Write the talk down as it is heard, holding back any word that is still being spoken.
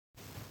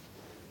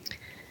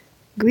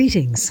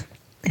Greetings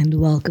and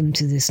welcome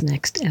to this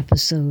next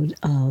episode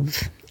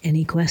of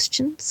Any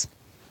Questions?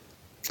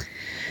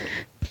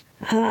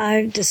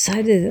 I've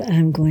decided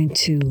I'm going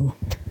to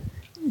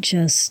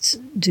just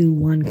do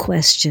one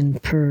question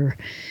per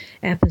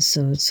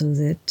episode so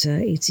that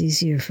it's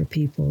easier for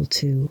people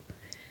to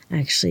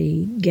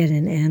actually get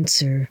an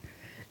answer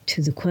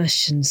to the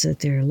questions that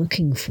they're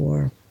looking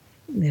for.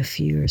 If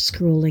you're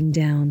scrolling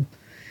down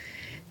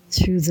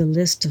through the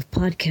list of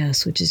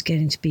podcasts, which is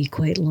getting to be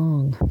quite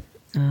long,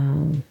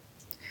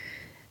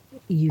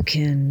 you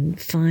can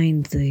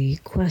find the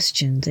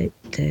question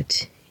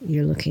that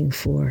you're looking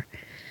for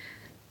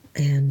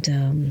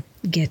and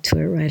get to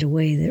it right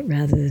away, that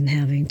rather than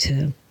having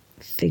to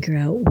figure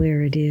out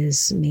where it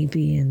is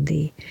maybe in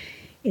the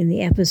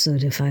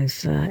episode if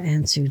I've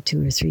answered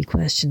 2 or 3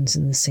 questions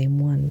in the same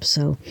one.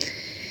 So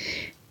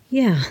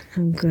yeah,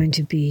 I'm going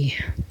to be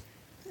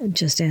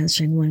just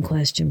answering one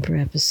question per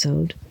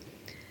episode,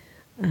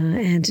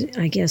 and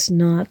I guess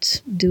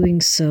not doing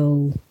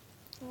so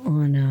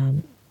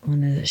on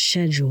a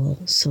schedule,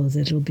 so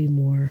that it'll be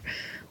more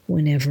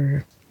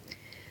whenever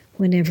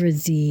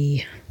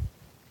the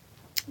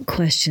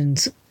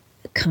questions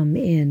come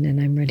in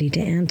and I'm ready to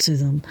answer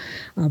them,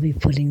 I'll be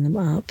putting them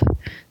up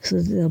so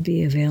that they'll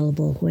be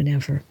available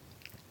whenever.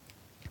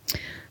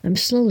 I'm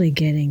slowly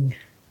getting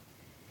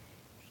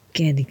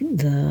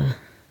the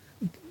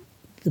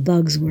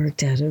bugs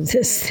worked out of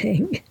this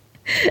thing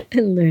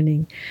and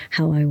learning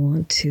how I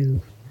want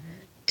to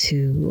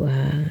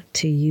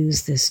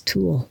use this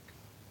tool.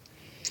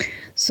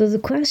 So the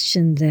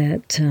question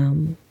that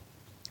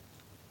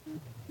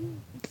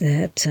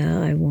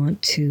I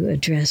want to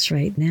address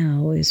right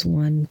now is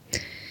one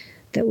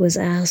that was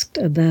asked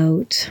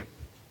about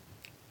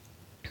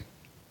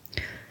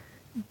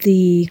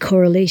the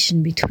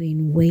correlation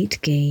between weight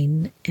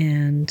gain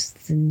and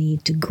the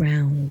need to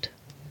ground.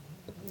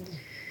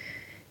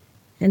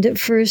 And at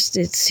first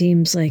it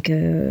seems like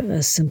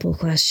a simple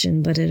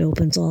question, but it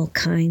opens all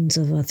kinds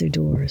of other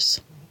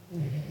doors.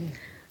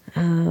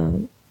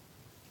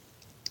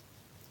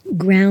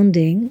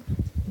 Grounding,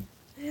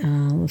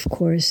 of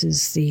course,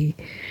 is the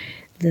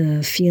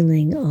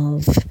feeling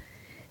of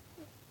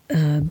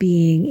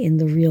being in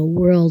the real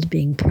world,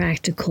 being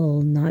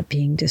practical, not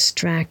being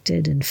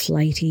distracted and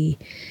flighty,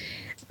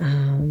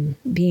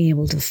 being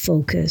able to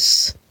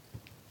focus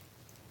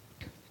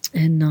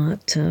and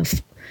not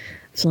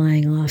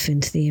flying off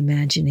into the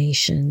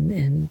imagination,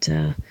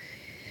 and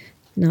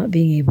not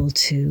being able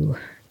to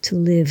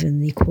live in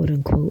the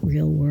quote-unquote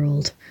real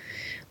world.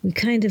 We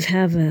kind of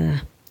have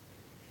an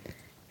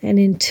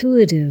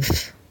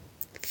intuitive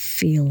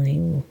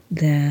feeling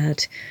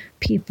that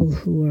people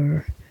who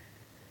are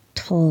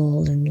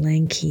tall and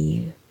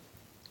lanky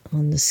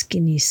on the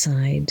skinny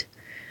side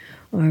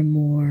are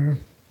more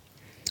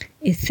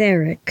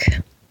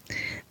etheric,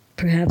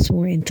 perhaps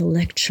more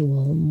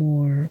intellectual,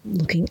 more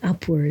looking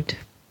upward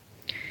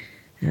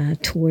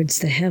towards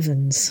the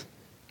heavens,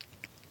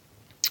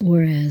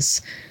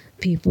 whereas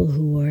people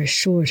who are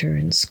shorter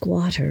and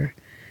squatter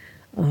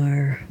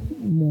are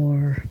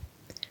more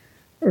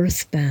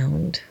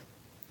earthbound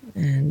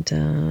and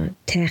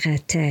terre à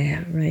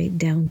terre, right,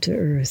 down to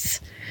earth,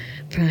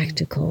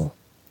 practical.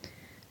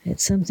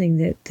 It's something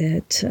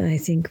that I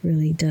think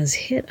really does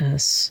hit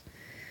us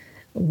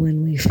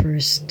when we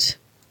first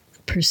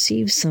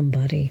perceive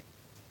somebody.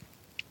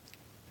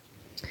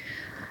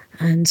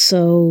 And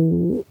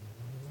so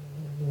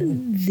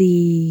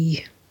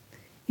the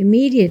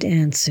immediate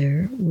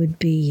answer would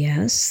be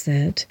yes,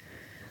 that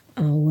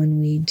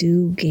when we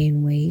do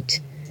gain weight,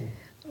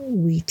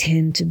 we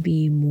tend to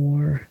be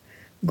more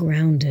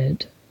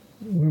grounded.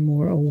 We're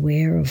more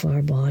aware of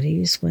our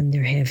bodies when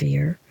they're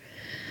heavier.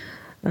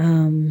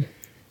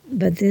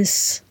 But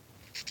this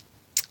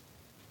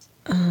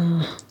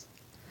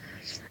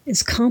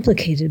is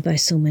complicated by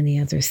so many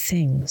other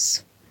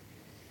things.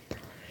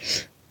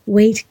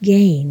 Weight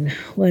gain,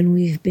 when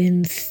we've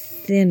been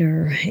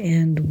thinner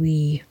and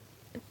we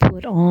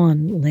put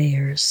on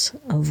layers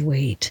of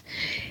weight,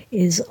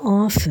 is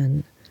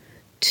often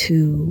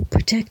to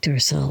protect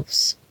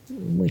ourselves,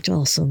 which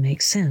also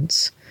makes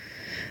sense.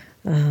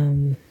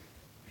 Women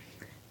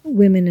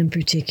in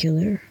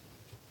particular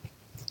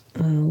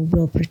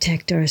will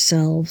protect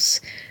ourselves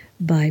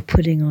by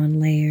putting on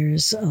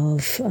layers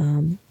of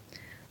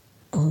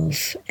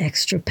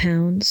extra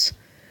pounds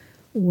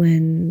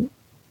when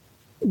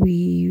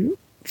we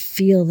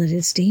feel that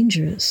it's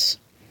dangerous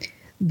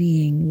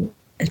being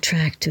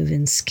attractive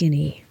and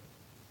skinny.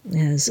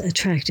 As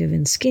attractive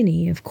and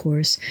skinny, of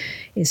course,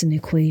 is an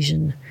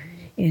equation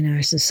in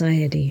our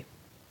society.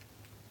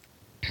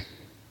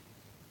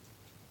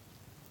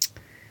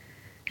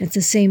 At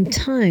the same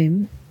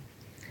time,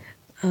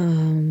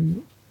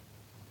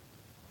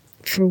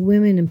 for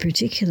women in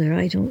particular,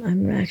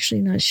 I'm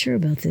actually not sure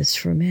about this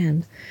for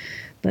men,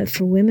 but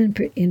for women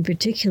in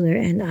particular,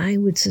 and I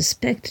would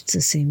suspect it's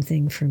the same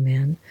thing for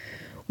men,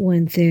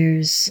 when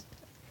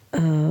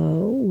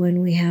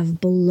we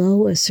have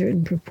below a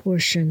certain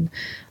proportion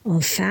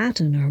of fat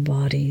in our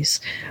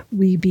bodies,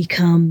 we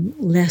become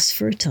less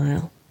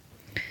fertile.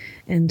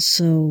 And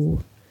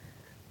so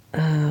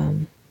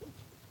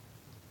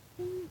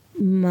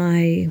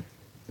my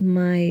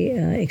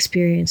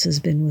experience has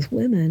been with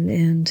women,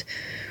 and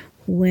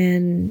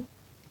when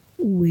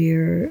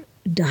we're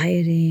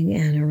dieting,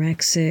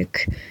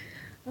 anorexic,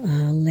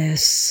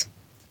 less,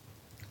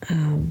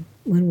 when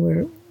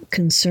we're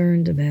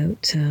concerned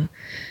about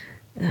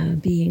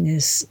being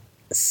as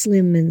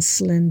slim and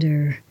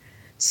slender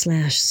 /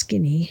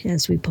 skinny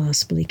as we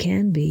possibly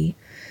can be,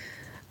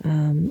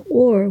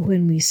 or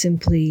when we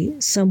simply,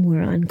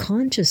 somewhere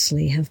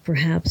unconsciously, have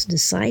perhaps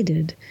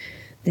decided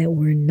that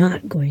we're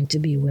not going to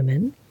be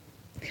women,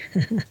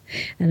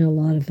 and a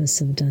lot of us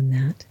have done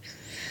that.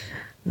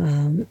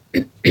 And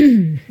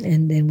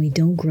then we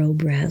don't grow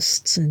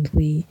breasts, and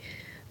we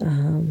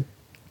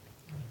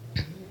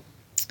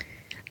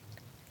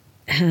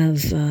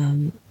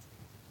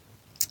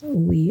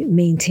we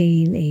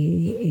maintain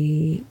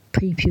a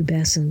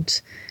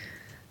prepubescent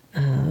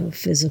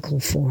physical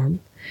form.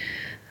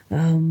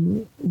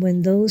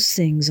 When those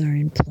things are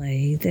in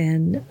play,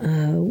 then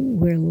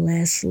we're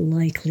less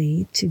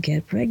likely to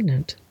get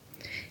pregnant.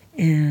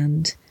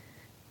 And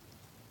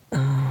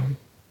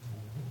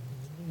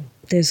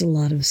there's a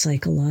lot of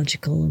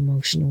psychological,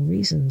 emotional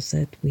reasons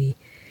that we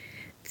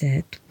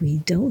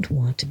don't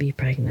want to be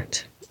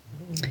pregnant,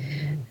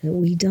 that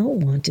we don't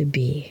want to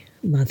be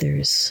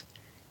mothers,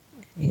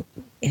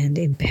 and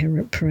in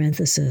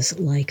parenthesis,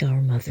 like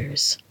our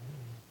mothers.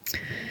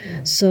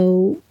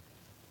 So,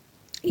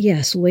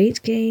 yes,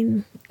 weight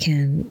gain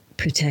can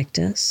protect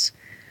us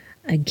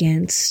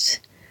against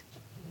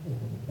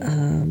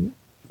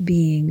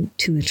being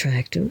too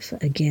attractive,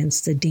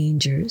 against the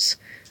dangers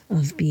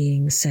of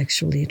being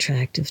sexually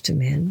attractive to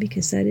men,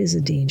 because that is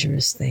a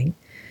dangerous thing.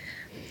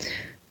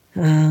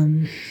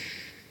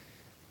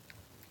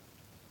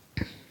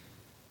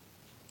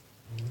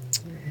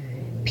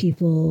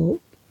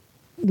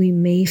 We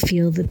may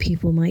feel that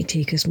people might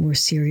take us more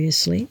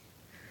seriously.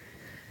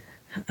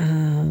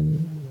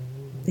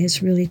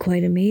 It's really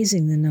quite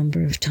amazing the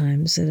number of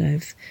times that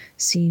I've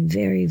seen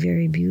very,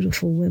 very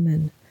beautiful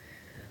women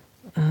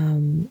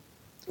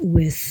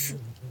with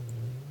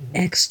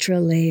extra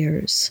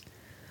layers,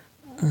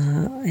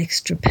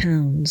 extra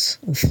pounds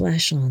of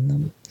flesh on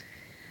them.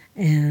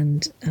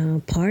 And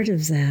part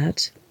of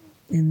that,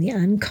 in the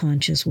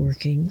unconscious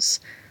workings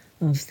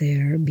of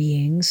their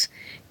beings,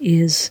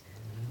 is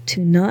to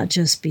not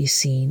just be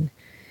seen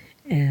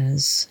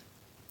as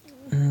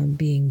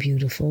being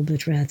beautiful,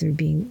 but rather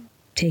being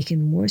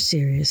taken more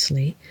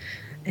seriously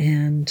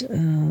and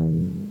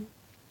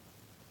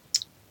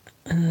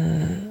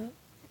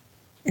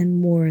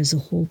more as a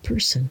whole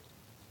person.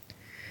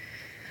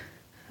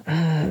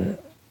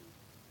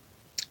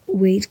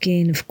 Weight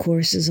gain, of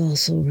course, is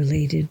also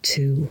related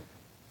to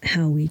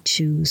how we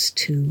choose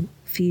to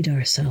feed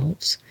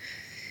ourselves,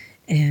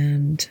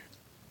 and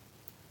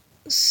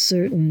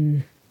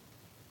certain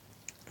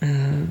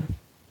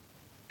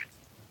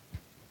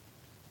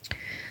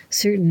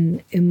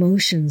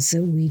emotions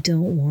that we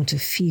don't want to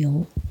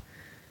feel,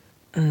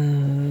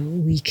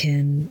 we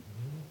can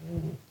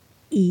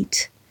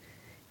eat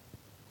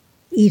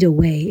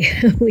away.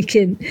 We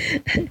can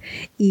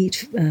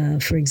eat,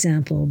 for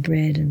example,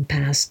 bread and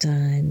pasta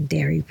and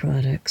dairy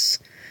products,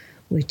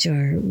 which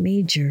are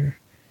major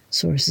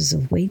sources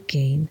of weight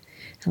gain,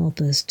 help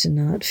us to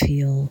not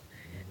feel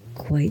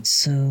quite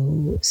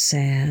so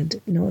sad,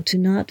 to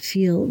not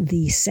feel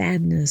the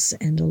sadness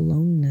and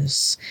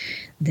aloneness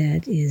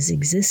that is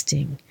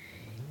existing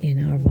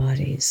in our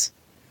bodies.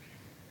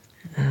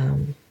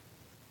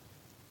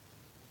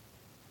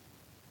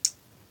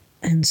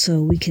 And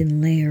so we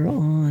can layer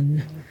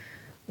on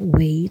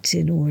weight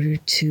in order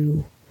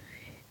to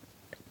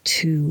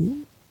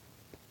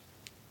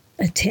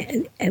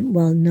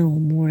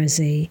more as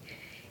a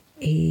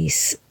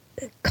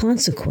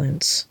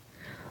consequence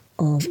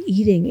of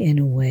eating in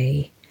a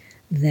way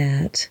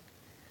that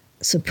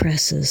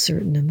suppresses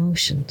certain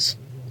emotions.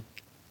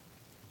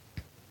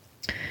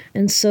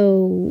 And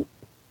so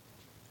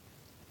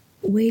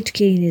weight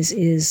gain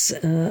is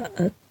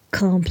a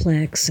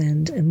complex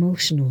and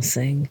emotional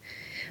thing,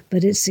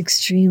 but it's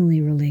extremely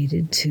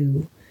related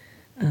to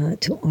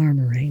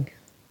armoring.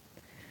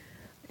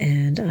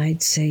 And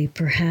I'd say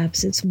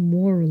perhaps it's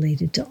more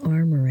related to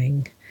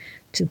armoring,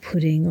 to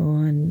putting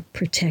on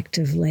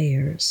protective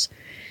layers,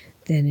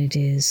 than it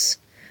is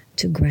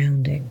to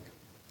grounding.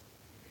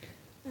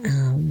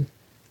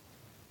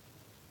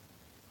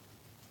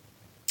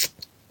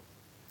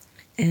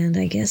 And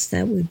I guess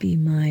that would be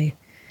my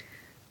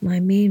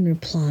main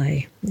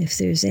reply. If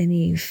there's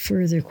any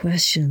further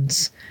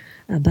questions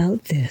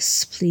about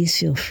this, please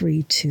feel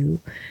free to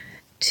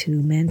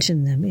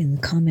mention them in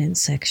the comment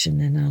section,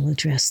 and I'll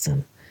address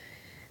them.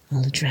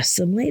 I'll address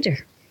them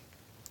later.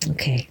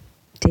 Okay,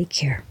 take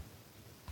care.